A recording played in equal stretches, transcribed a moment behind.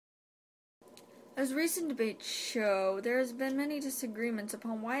As recent debates show, there has been many disagreements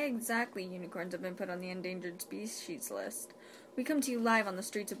upon why exactly unicorns have been put on the endangered species list. We come to you live on the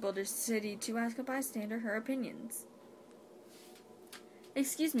streets of Boulder City to ask a bystander her opinions.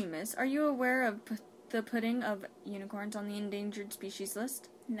 Excuse me, miss, are you aware of the putting of unicorns on the endangered species list?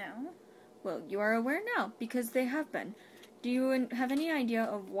 No. Well, you are aware now, because they have been. Do you have any idea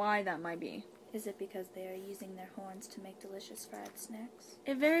of why that might be? Is it because they are using their horns to make delicious fried snacks?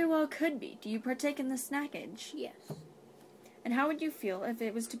 It very well could be. Do you partake in the snackage? Yes. And how would you feel if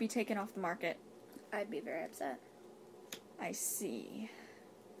it was to be taken off the market? I'd be very upset. I see.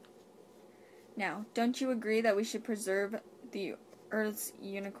 Now, don't you agree that we should preserve the Earth's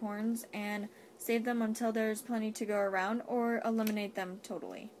unicorns and save them until there's plenty to go around, or eliminate them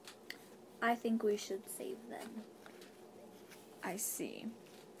totally? I think we should save them. I see.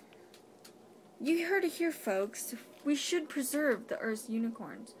 You heard it here, folks. We should preserve the Earth's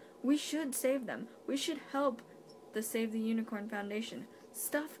unicorns. We should save them. We should help the Save the Unicorn Foundation.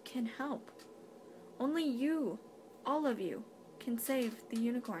 Stuff can help. Only you, all of you, can save the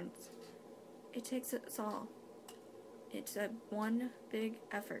unicorns. It takes us all. It's a one big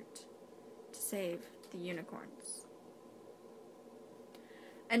effort to save the unicorns.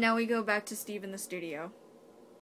 And now we go back to Steve in the studio.